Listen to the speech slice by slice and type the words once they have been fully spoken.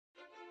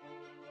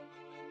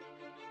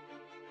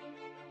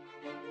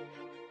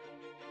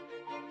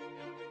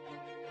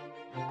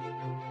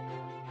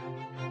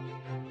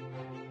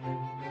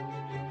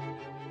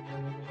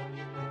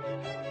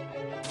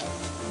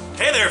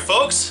Hey there,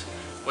 folks.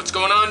 What's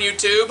going on,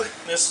 YouTube?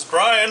 This is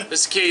Brian.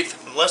 This is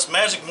Keith. Less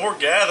Magic, More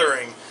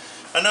Gathering.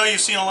 I know you've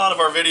seen a lot of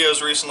our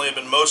videos recently have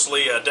been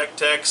mostly deck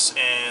techs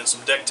and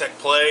some deck tech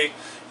play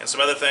and some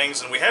other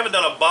things, and we haven't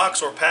done a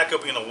box or pack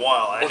opening in a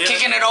while. We're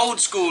kicking it old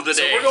school today.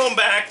 So we're going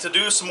back to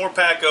do some more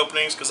pack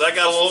openings because I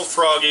got a little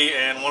froggy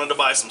and wanted to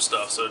buy some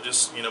stuff. So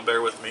just, you know,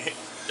 bear with me.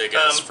 Big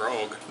ass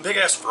frog. Big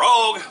ass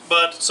frog.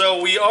 But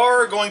so we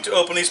are going to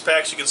open these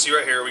packs. You can see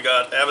right here we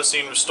got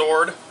Avacyn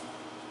Restored,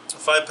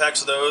 5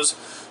 packs of those,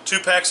 2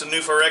 packs of New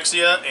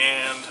Phyrexia,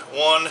 and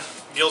 1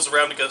 Guilds of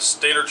Ravnica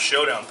Standard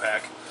Showdown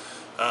pack.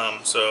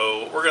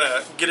 So we're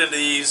gonna get into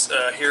these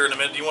here in a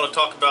minute. Do you want to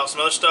talk about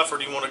some other stuff, or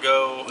do you want to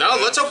go? No,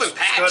 let's open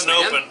packs, man.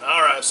 Open.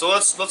 All right, so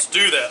let's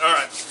do that. All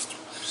right.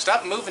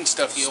 Stop moving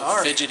stuff, you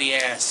old fidgety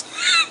ass.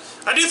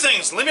 I do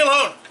things. Leave me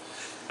alone.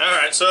 All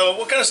right. So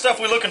what kind of stuff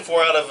are we looking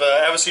for out of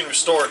Avacyn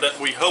Restored that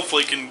we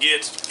hopefully can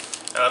get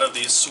out of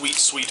these sweet,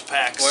 sweet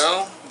packs?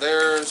 Well,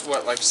 there's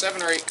what, like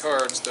 7 or 8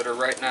 cards that are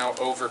right now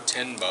over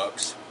 $10.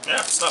 Yeah,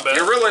 it's not bad.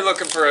 You're really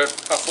looking for a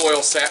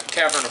foil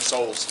Cavern of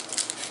Souls.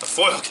 A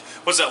foil.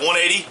 What's that?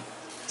 180.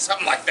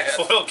 Something like that.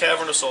 Foil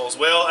Cavern of Souls.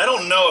 Well, I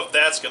don't know if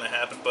that's going to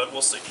happen, but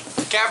we'll see.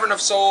 Cavern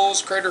of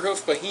Souls,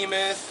 Craterhoof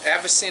Behemoth,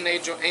 Avacyn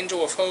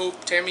Angel of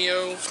Hope,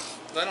 Tameo.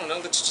 I don't know.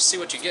 Let's just see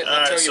what you get.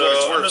 Alright, tell you what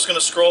it's so worth. I'm just going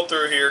to scroll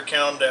through here,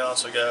 count them down.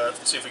 So we got,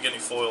 let's see if we get any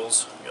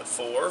foils. We got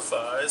 4,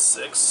 5,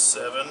 6,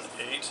 7,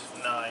 8,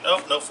 9.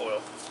 Oh, no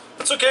foil.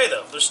 That's okay,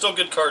 though. There's still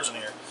good cards in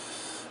here.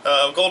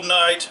 Golden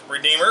Knight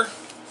Redeemer.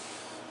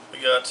 We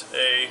got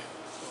a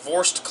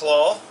Vorst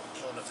Claw.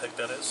 I don't know what the heck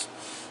that is.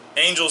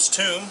 Angel's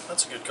Tomb.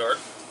 That's a good card.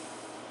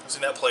 I've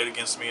seen that played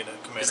against me in a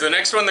Commander. Is the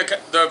next one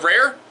the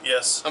rare?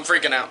 Yes. I'm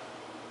freaking out.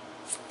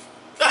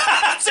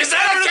 Is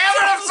that a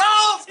Cavern of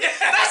Souls?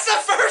 That's the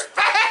first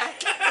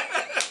pack!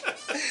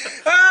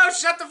 Oh,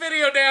 shut the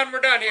video down. We're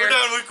done here. We're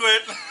done. We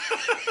quit.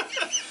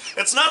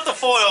 It's not the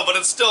foil, but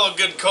it's still a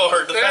good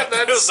card.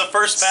 That was the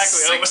first pack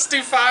we opened.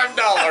 $65.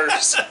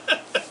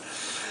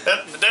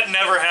 That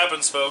never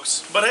happens,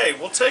 folks. But hey,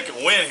 we'll take a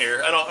win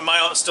here. Am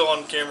I still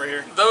on camera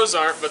here? Those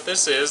aren't, but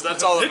this is.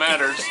 That's all that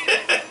matters.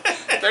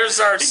 There's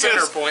our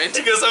center point.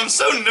 Because I'm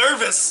so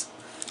nervous.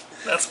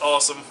 That's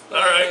awesome. All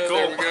right, cool.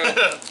 There we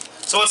go.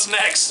 So what's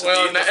next?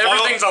 Well,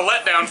 everything's a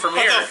letdown from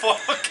here. The foil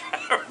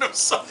Cavern of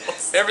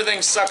Souls.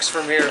 Everything sucks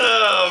from here.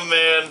 Oh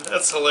man,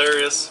 that's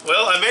hilarious.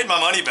 Well, I made my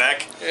money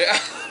back. Yeah.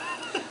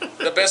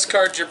 The best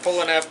card you're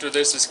pulling after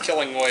this is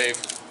Killing Wave.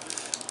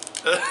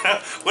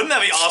 Wouldn't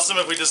that be awesome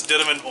if we just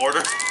did them in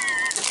order?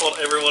 Pulled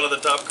every one of the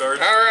top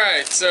cards.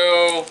 Alright,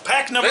 so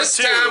pack number 2. This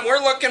time we're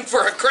looking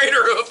for a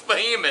Craterhoof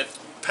Behemoth.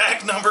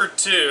 Pack number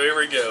 2. Here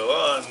we go.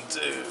 1,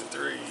 2,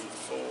 3,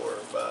 4,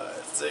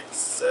 5, 6,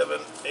 7,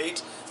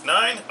 8,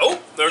 9.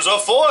 Oh, there's a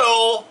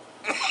foil.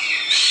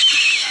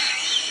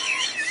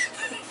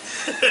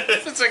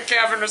 If it's a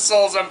Cavern of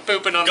Souls, I'm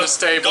pooping on this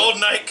table.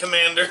 Golden Knight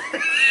Commander.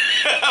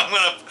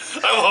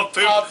 I will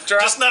poop.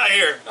 Just not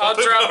here. I'll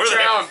drop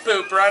trow and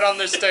poop right on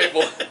this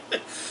table.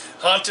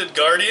 Haunted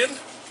Guardian.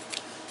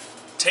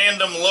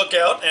 Tandem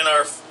Lookout, and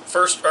our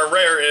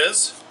rare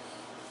is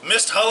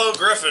Mist Hollow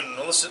Griffin.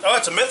 Oh,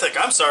 it's a mythic.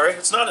 I'm sorry.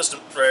 It's not just a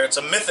rare. It's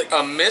a mythic.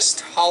 A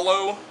Mist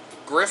Hollow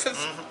Griffin?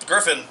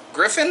 Griffin.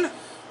 Griffin?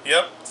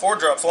 Yep.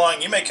 4-drop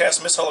flying. You may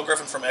cast Mist Hollow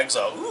Griffin from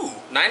exile.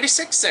 Ooh.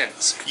 96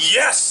 cents.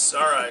 Yes!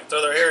 Alright.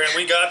 Throw their hair in.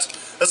 We got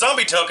a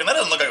zombie token. That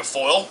doesn't look like a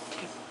foil.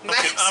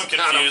 I'm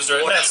confused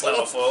right now. That's not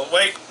a foil.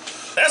 Wait.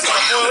 That's not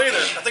a foil either.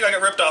 I think I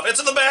got ripped off. It's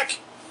in the back.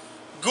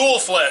 Ghoul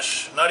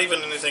Flesh. Not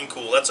even anything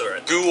cool. That's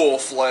alright. Ghoul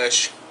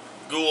Flesh.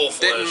 Ghoul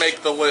Flesh. Didn't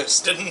make the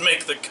list. Didn't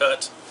make the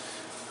cut.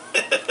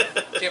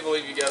 Can't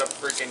believe you got a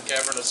freaking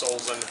Cavern of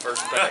Souls in the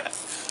first pack.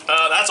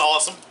 That's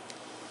awesome.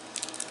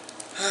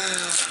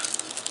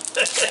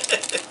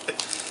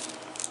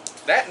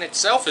 That in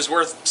itself is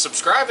worth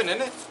subscribing,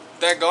 isn't it?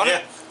 Daggone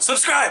it.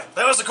 Subscribe!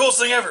 That was the coolest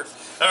thing ever.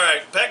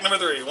 Alright, pack number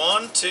 3.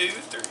 1, 2,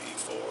 3,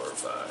 4,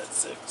 5,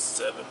 6,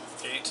 7,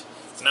 8,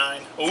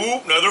 9.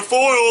 Ooh, another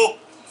foil!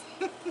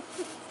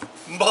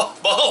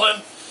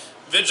 Ballin'.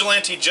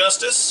 Vigilante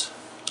Justice.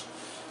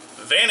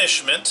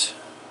 Vanishment.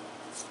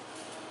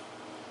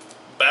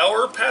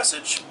 Bower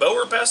Passage? I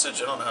don't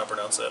know how to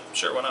pronounce that.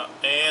 Sure, why not?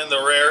 And the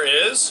rare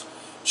is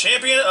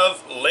Champion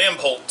of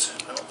Lambholt.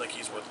 I don't think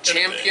he's worth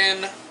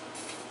Champion of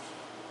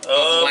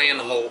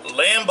Lambholt.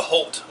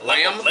 Lambholt.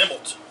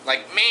 Lambholt.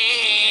 Like me.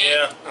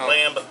 Yeah,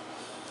 Lamb.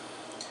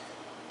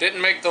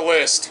 Didn't make the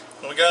list.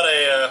 We got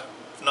a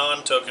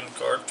non-token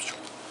card.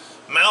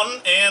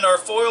 Mountain, and our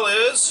foil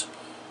is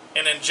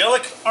an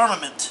Angelic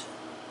Armament.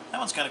 That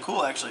one's kind of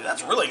cool, actually.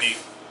 That's really neat.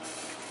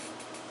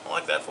 I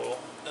like that foil.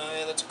 Oh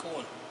yeah, that's a cool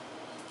one.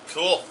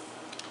 Cool.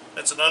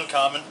 It's an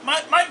uncommon.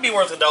 Might be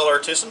worth $1 or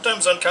 $2.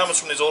 Sometimes uncommons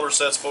from these older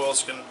sets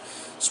foils can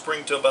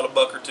spring to about $1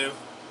 or $2.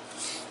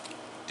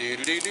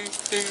 Anything?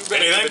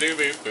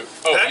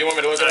 Oh, you want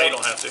me to look it up? You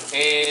don't have to.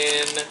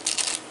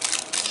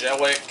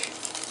 Angelic.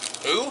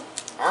 Who?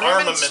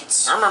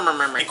 Armaments.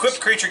 Equipped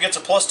creature gets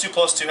a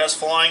 +2/+2, has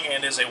flying,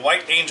 and is a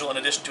white angel in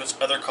addition to its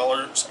other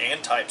colors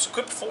and types.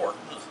 Equipped 4.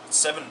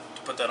 7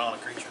 to put that on a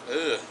creature.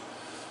 Ugh.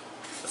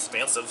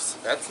 Expansive.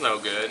 That's no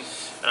good.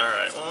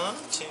 Alright, 1,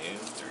 2,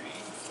 3,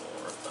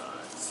 4,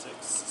 5,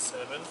 6,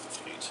 7,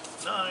 8,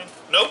 9.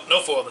 Nope,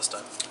 no foil this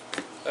time.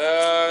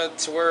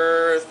 It's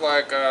worth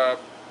like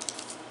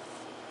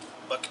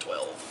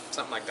 $1.12.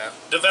 something like that.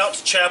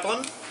 Devout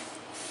Chaplain,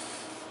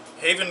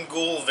 Haven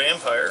Ghoul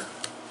Vampire,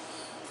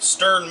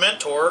 Stern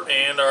Mentor,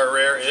 and our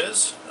rare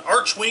is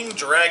Archwing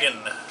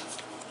Dragon.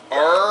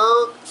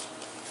 Archwing?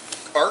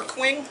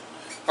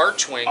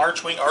 Archwing.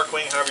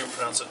 Archwing, however you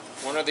pronounce it.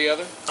 One or the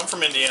other? I'm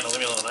from Indiana, leave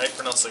me alone. I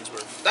pronounce things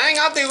weird. Dang,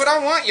 I'll do what I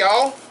want,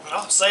 y'all.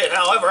 I'll say it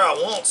however I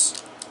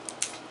want.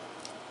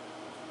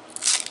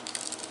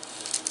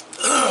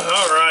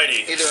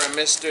 Alrighty. Either I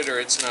missed it or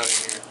it's not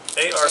in here.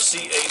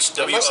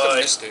 ARCHWI. I must have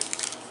missed it.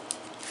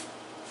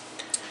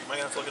 Am I going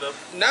to have to look it up?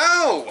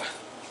 No!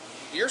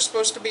 You're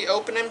supposed to be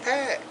opening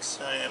packs.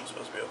 I am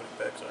supposed to be opening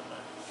packs, aren't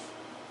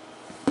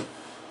I?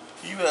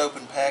 You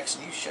open packs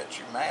and you shut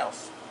your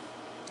mouth.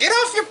 Get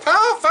off your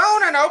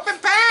phone and open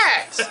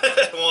packs!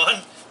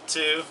 1,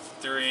 2,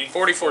 3,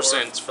 44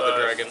 cents for the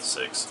dragon.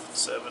 6,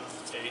 7,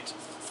 8,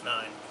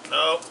 9.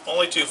 No,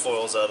 only 2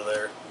 foils out of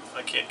there.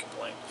 I can't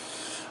complain.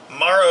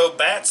 Morrow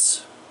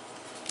Bats.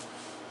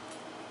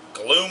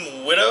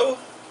 Gloom Widow.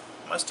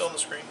 Am I still on the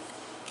screen?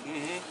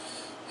 Mm-hmm.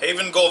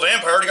 Haven Ghoul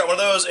Vampire. Already got one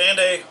of those. And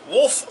a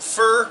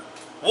Wolfer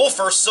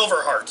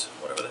Silverheart.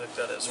 Whatever the heck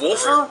that is.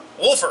 Wolfer?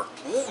 Wolfer.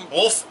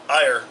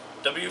 Wolfire.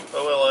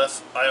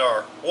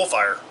 WOLFIR.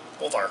 Wolfire.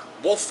 Wolfire.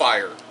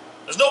 Wolfire.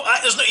 There's no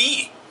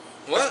E.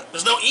 What?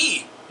 There's no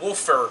E.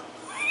 Wolfer.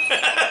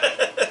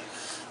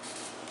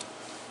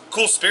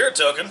 Cool spirit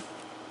token.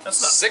 That's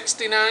not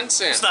 69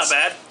 cents. It's not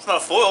bad. It's not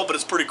a foil, but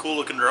it's pretty cool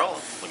looking drawing.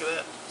 Look at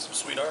that. Some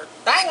sweet art.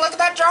 Dang, look at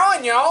that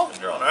drawing, y'all.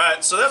 Good drawing.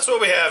 Alright, so that's what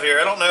we have here.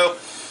 I don't know.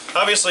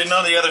 Obviously,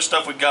 none of the other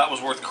stuff we got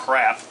was worth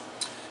crap.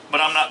 But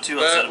I'm not too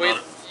upset about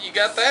it. You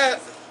got that.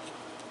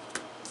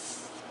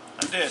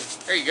 I did.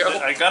 There you go.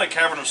 I got a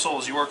Cavern of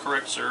Souls. You are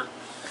correct, sir.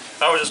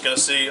 I was just going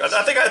to see. I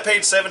think I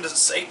paid $7 to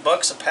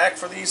 $8 a pack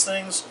for these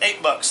things.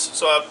 $8.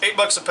 So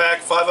 $8 a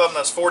pack. 5 of them,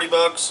 that's $40.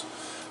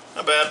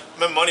 Not bad.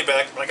 My money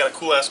back, but I got a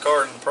cool ass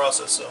card in the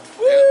process. So,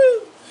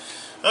 woo!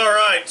 All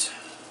right,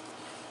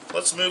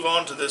 let's move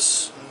on to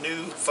this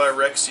new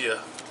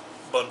Phyrexia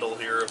bundle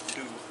here of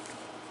 2.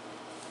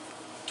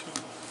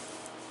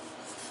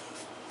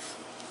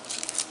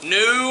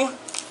 New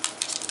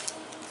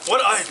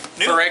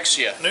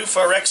Phyrexia. New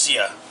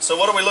Phyrexia. So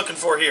what are we looking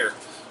for here?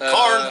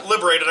 Karn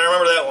Liberated. I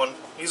remember that one.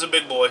 He's a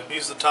big boy.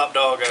 He's the top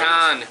dog.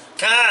 Khan.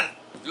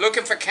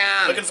 Looking for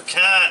Khan.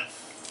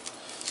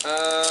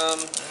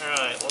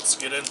 Alright, let's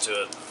get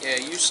into it. Yeah,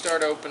 you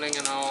start opening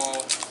and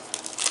I'll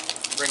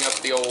bring up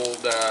the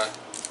old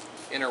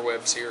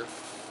interwebs here. 1,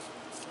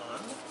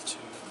 2, 3,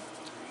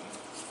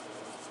 4,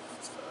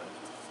 5,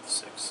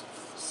 6,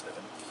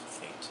 7,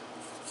 8,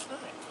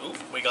 9. Ooh,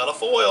 we got a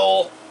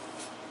foil.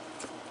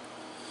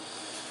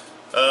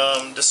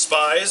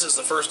 Despise is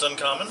the first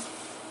uncommon.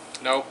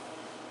 Nope.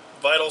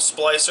 Vital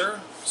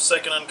Splicer,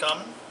 second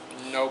uncommon.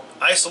 Nope.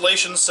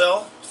 Isolation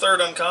Cell, third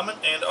uncommon.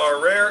 And our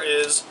rare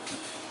is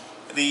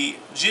the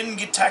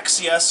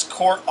Jin-Gitaxias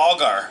Court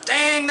Augur.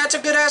 Dang, that's a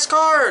good ass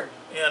card.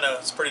 Yeah, no,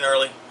 it's pretty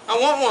gnarly. I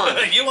want one.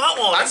 You want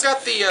one? I've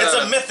got the. It's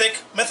a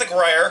mythic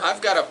rare.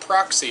 I've got a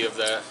proxy of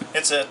that.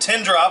 It's a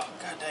 10-drop.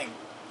 God dang.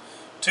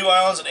 2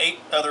 islands and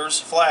 8 others.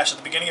 Flash. At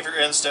the beginning of your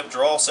end step,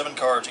 draw 7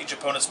 cards. Each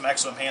opponent's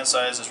maximum hand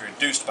size is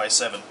reduced by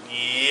 7.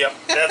 Yep,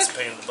 that's a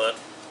pain in the butt.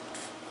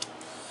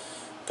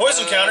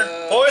 Poison counter.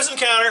 Poison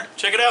counter.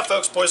 Check it out,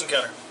 folks. Poison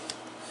counter.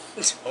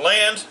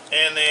 Land,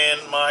 and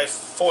then my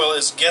foil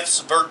is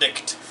Geth's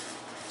Verdict.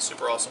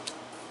 Super awesome.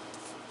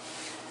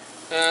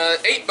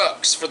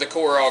 $8 for the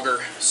Core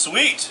Augur.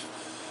 Sweet.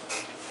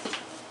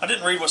 I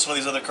didn't read what some of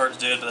these other cards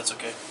did, but that's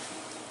okay.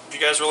 If you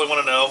guys really want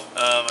to know,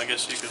 I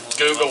guess you can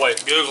Google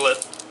it. Google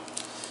it.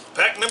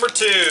 Pack number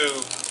 2.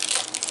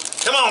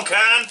 Come on,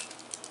 Khan.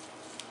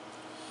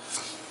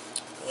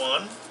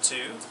 1,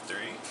 2,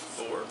 3,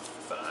 4,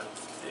 5,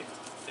 6,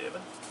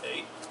 7,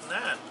 8,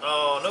 9.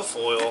 Oh, no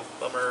foil.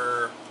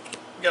 Bummer.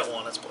 We got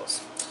 1. That's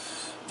plus.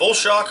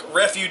 Volshock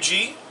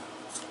Refugee.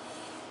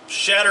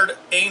 Shattered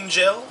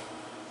Angel.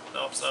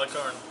 No, it's not a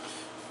card.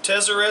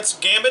 Tezzeret's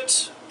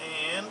Gambit.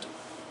 And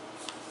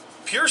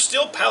Pure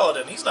Steel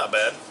Paladin. He's not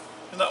bad.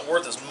 He's not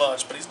worth as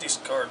much, but he's a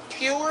decent card.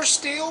 Pure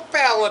Steel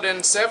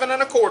Paladin, 7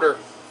 1/4.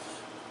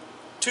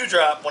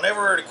 2-drop.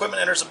 Whenever an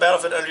equipment enters the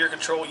battlefield under your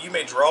control, you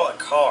may draw a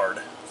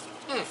card.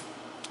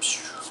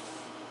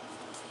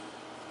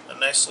 A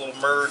nice little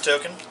murder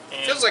token.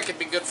 And feels like it'd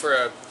be good for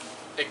a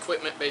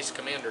equipment-based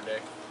commander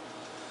deck.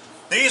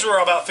 these were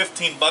about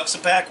 $15 a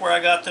pack where I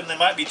got them. They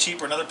might be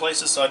cheaper in other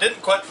places, so I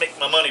didn't quite make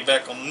my money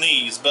back on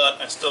these,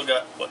 but I still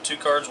got, what, 2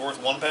 cards worth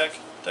 1 pack,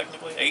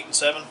 technically? 8 and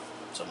 7,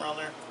 somewhere around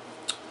there.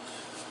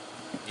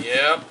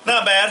 Yep.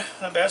 Not bad.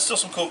 Not bad. Still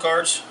some cool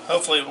cards.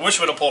 Hopefully, wish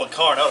we would have pulled a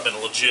card. That would have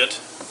been legit.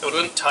 It would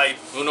have been tight.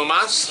 Uno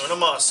más? Uno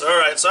más.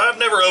 Alright, so I've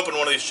never opened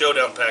one of these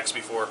Showdown packs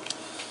before.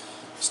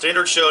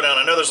 Standard Showdown.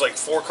 I know there's like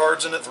 4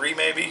 cards in it, 3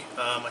 maybe.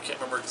 I can't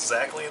remember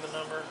exactly the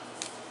number.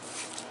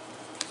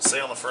 Say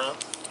on the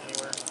front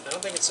anywhere. I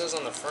don't think it says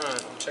on the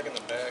front. I'm checking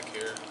the back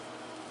here.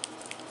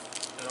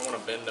 I don't want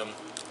to bend them.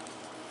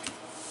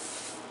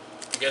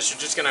 I guess you're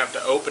just going to have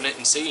to open it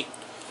and see.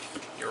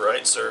 You're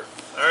right, sir.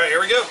 Alright, here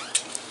we go.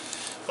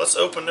 Let's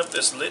open up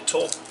this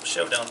little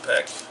Showdown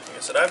pack. Like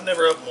I said, I've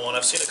never opened one.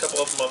 I've seen a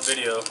couple of them on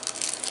video,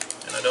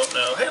 and I don't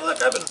know. Hey,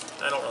 look, I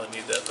don't really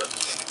need that, but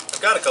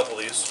I've got a couple of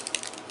these.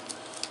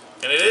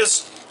 And it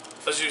is,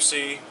 as you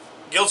see,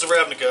 Guilds of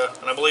Ravnica,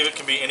 and I believe it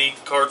can be any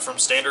card from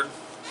Standard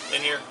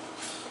in here.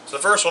 So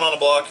the first one on the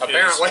block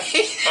apparently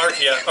is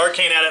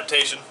Arcane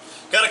Adaptation.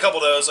 Got a couple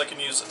of those. I can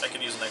use the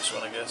next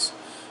one, I guess.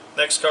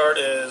 Next card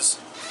is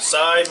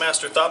Psy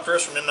Master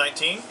Thopterus from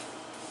M19.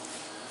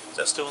 Is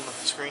that still on the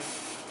screen?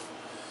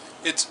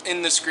 It's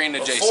in the screen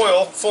adjacent. A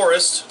foil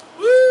Forest.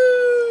 Woo!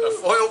 A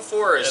foil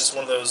Forest. That's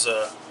one of those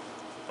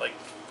like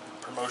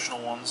promotional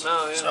ones.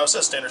 Oh, yeah. So it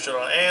says Standard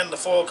Showdown. And the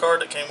foil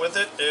card that came with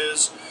it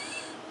is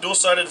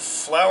dual-sided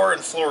Flower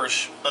and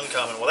Flourish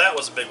Uncommon. Well, that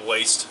was a big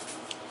waste.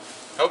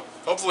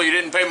 Hopefully you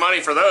didn't pay money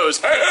for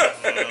those. I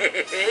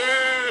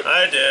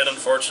did,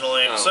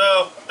 unfortunately. Oh.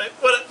 So,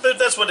 but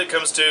that's what it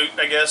comes to,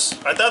 I guess.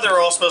 I thought they were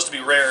all supposed to be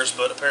rares,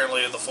 but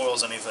apparently the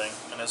foil's anything,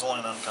 and it's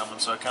only an uncommon,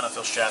 so I kind of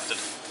feel shafted.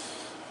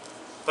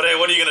 But hey,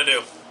 what are you going to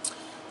do?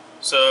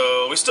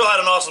 So, we still had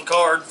an awesome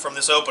card from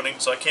this opening,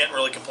 so I can't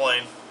really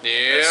complain.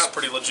 Yeah. It's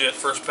pretty legit.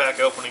 First pack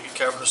opening at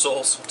Cavern of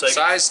Souls. We'll take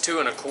Size 2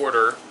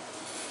 1/4.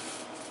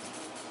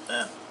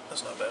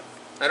 That's not bad.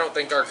 I don't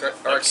think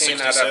Arcane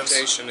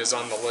Adaptation is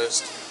on the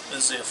list.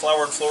 Is the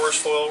Flower and Flourish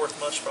foil worth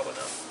much? Probably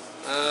not.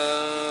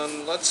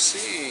 Let's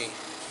see.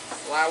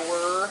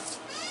 Flower.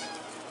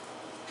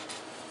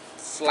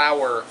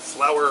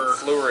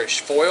 Flourish.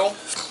 Foil?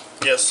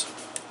 Yes.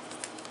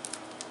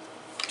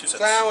 2 cents.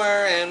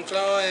 Flower and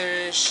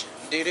flourish.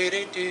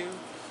 Do.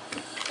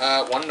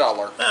 $1.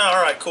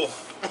 Alright, cool.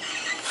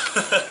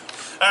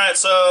 Alright,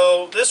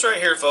 so this right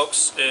here,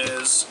 folks,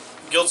 is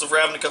Guilds of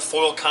Ravnica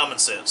foil common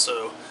set.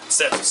 So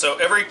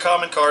every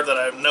common card that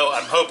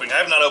I'm hoping, I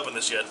have not opened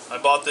this yet. I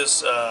bought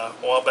this a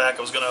while back.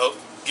 I was going to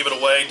give it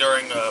away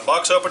during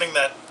box opening.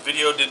 That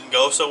video didn't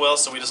go so well,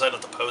 so we decided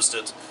not to post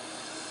it.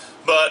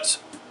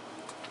 But,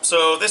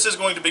 so this is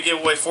going to be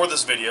giveaway for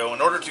this video. In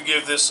order to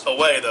give this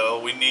away, though,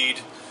 we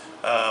need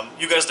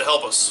you guys to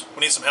help us.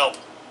 We need some help.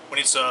 We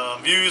need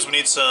some views, we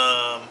need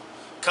some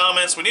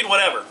comments, we need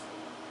whatever.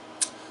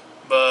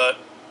 But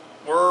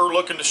we're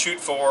looking to shoot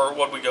for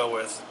what we go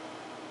with.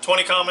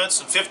 20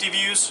 comments and 50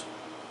 views.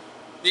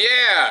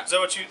 Yeah. Is that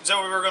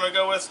what we were going to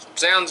go with?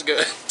 Sounds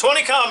good.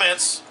 20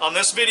 comments on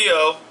this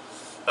video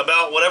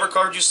about whatever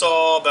card you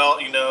saw,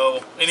 about, you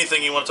know,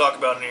 anything you want to talk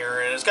about in here,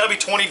 and it's got to be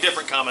 20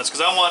 different comments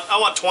because I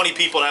want 20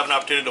 people to have an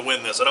opportunity to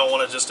win this. I don't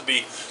want it just to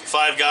be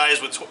 5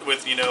 guys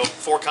with you know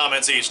 4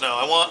 comments each. No,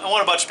 I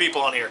want a bunch of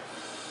people on here.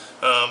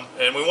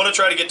 And we want to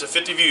try to get to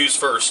 50 views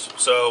first.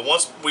 So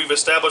once we've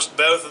established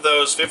both of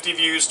those, 50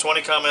 views,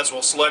 20 comments,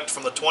 we'll select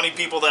from the 20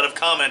 people that have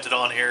commented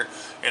on here,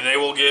 and they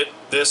will get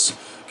this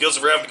Guilds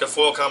of Ravnica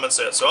foil comment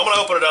set. So I'm going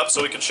to open it up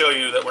so we can show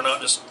you that we're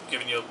not just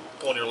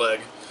pulling your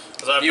leg.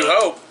 You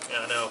hope.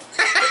 Yeah, I know.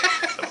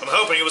 I'm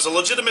hoping it was a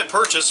legitimate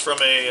purchase from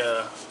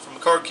the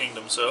Card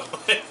Kingdom. So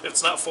if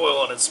it's not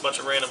foil and it's a bunch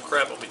of random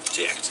crap, I'll be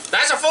jacked.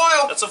 That's a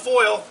foil. That's a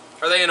foil.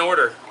 Are they in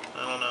order?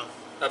 I don't know.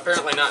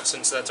 Apparently not,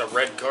 since that's a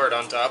red card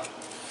on top.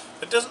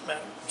 It doesn't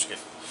matter. I'm just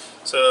kidding.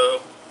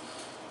 So,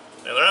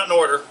 yeah, they're not in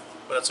order,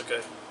 but that's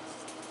okay.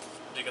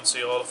 You can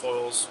see all the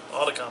foils,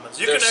 all the comments.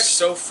 They're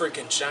so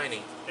freaking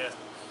shiny. Yeah.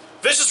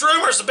 Vicious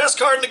Rumors, the best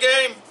card in the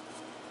game.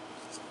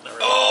 Really.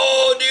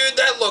 Oh, dude,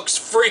 that looks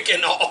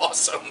freaking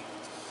awesome.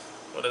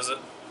 What is it?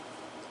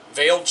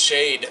 Veiled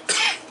Shade.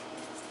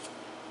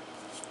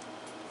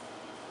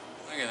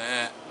 Look at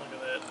that. Look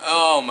at that.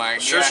 Oh my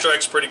god. Sure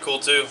Strike's pretty cool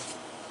too.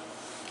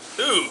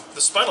 Ooh,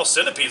 the Spinal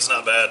Centipede's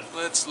not bad.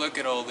 Let's look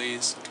at all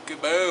these.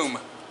 Kaboom.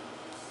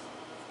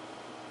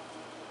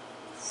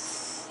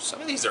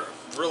 Some of these are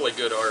really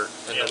good art,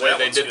 and Yeah, the way that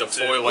they one's did the good,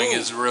 too. foiling Ooh,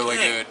 is Really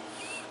dang. good.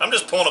 I'm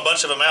just pulling a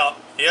bunch of them out.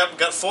 Yep,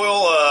 got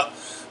foil,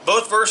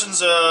 both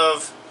versions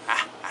of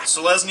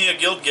Selesnya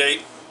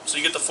Guildgate, so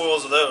you get the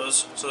foils of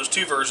those. So there's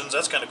 2 versions,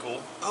 that's kind of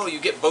cool. Oh, you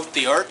get both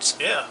the arts?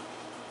 Yeah,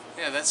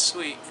 Yeah, that's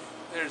sweet.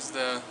 There's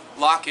the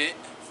locket.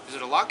 Is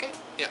it a locket?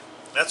 Yeah.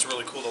 that's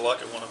really cool, the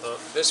Locket one, I thought.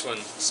 This one,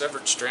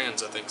 Severed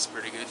Strands, I think is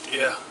pretty good.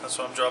 Yeah, that's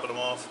why I'm dropping them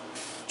off.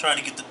 Trying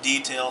to get the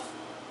detail.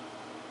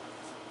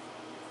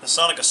 The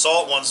Sonic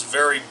Assault one's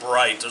very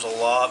bright. There's a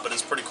lot, but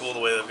it's pretty cool the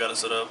way they've got it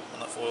set up on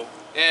that foil.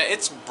 Yeah,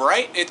 it's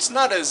bright. It's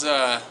not as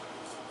the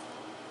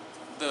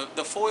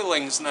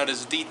foiling's not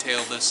as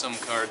detailed as some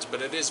cards,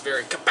 but it is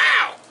very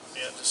kapow.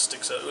 Yeah, it just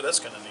sticks out. Ooh, that's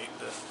kind of neat.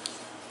 The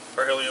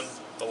Parhelion,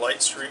 the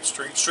light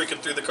streaking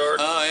through the card.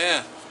 Oh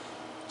yeah.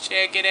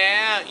 Check it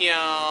out,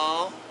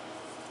 y'all.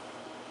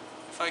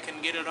 If I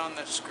can get it on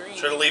the screen.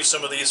 Try to leave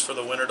some of these for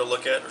the winter to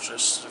look at, or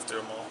just sift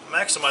through them all.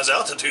 Maximize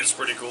altitude is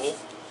pretty cool.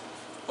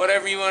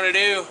 Whatever you want to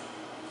do.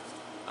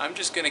 I'm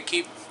just gonna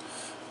keep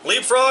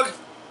Leapfrog.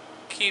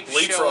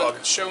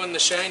 showing the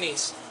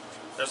shinies.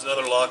 There's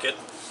another locket.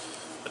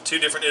 The 2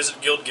 different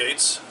Izzet Guild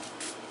Gates.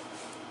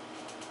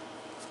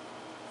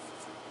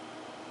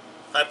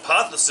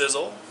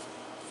 Hypothesizzle.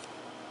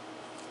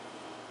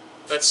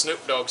 That's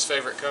Snoop Dogg's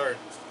favorite card.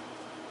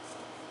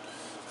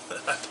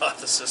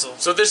 Hypothesizzle.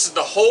 So this is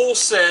the whole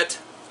set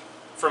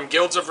from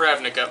Guilds of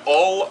Ravnica.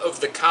 All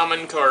of the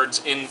common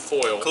cards in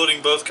foil.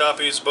 Including both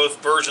copies,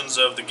 both versions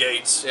of the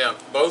gates. Yeah,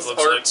 both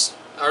Looks arts.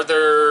 Are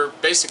there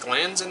basic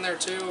lands in there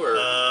too, or?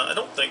 I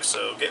don't think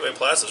so. Gateway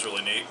Plaza is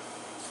really neat.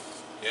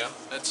 Yeah,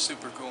 that's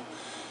super cool.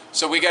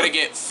 So we got to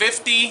get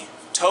 50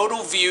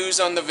 total views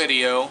on the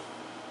video,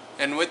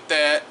 and with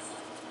that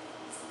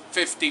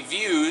 50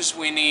 views,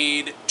 we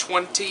need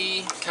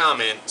 20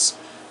 comments,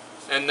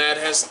 and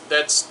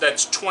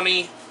that's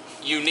 20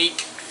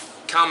 unique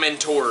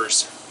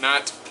commentors,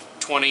 not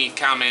 20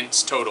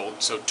 comments total.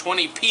 So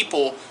 20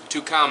 people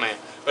to comment.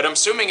 But I'm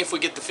assuming if we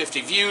get the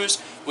 50 views,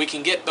 we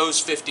can get those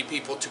 50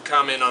 people to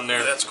comment on there.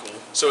 Yeah, that's cool.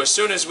 So as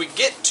soon as we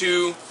get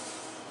to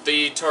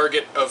the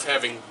target of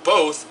having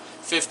both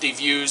 50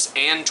 views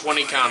and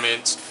 20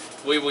 comments,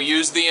 we will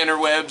use the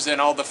interwebs and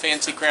all the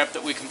fancy crap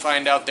that we can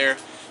find out there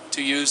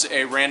to use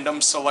a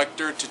random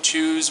selector to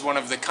choose one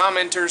of the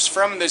commenters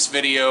from this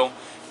video,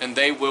 and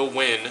they will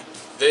win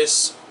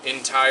this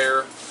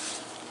entire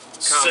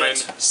common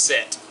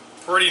set.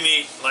 Pretty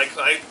neat.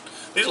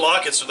 These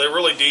lockets, they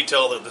really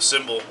detail the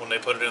symbol when they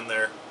put it in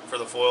there for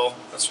the foil.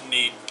 That's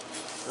neat.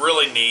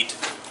 Really neat.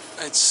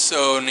 It's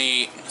so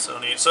neat. So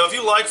neat. So if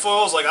you like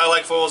foils, like I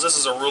like foils, this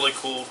is a really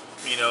cool,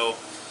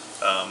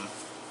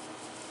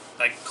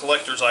 like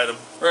collector's item.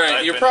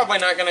 Right. You're probably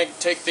not going to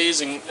take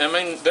these, and I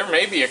mean, there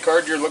may be a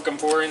card you're looking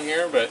for in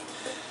here, but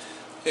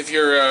if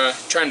you're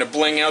trying to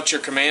bling out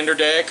your commander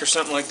deck or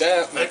something like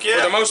that, Heck yeah.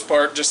 for the most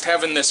part, just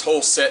having this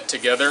whole set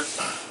together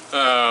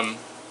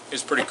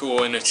is pretty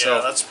cool in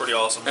itself. Yeah, that's pretty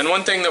awesome. And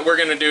one thing that we're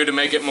going to do to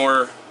make it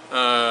more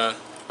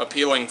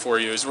appealing for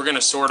you is we're going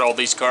to sort all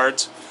these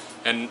cards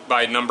and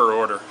by number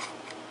order.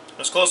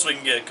 As close as we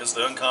can get, because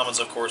the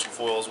uncommons, of course, and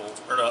foils will,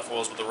 or not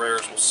foils, but the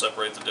rares will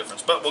separate the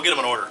difference. But we'll get them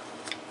in order.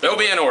 They'll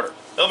be in order.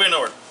 They'll be in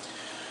order.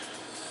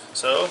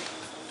 So,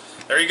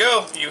 there you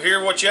go. You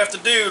hear what you have to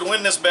do to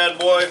win this bad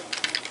boy.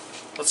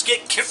 Let's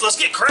get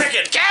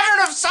cracking.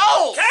 Cavern of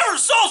Souls! Cavern of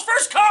Souls,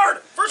 first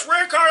card! First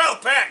rare card out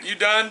of the pack. You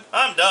done?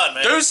 I'm done,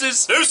 man.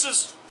 Deuces!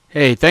 Deuces!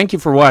 Hey, thank you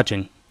for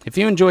watching. If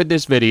you enjoyed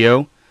this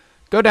video,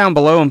 go down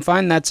below and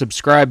find that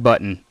subscribe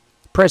button.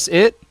 Press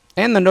it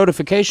and the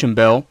notification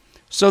bell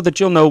so that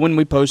you'll know when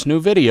we post new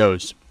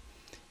videos.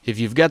 If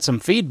you've got some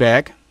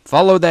feedback,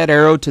 follow that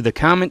arrow to the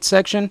comment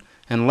section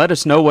and let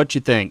us know what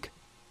you think.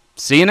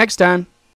 See you next time.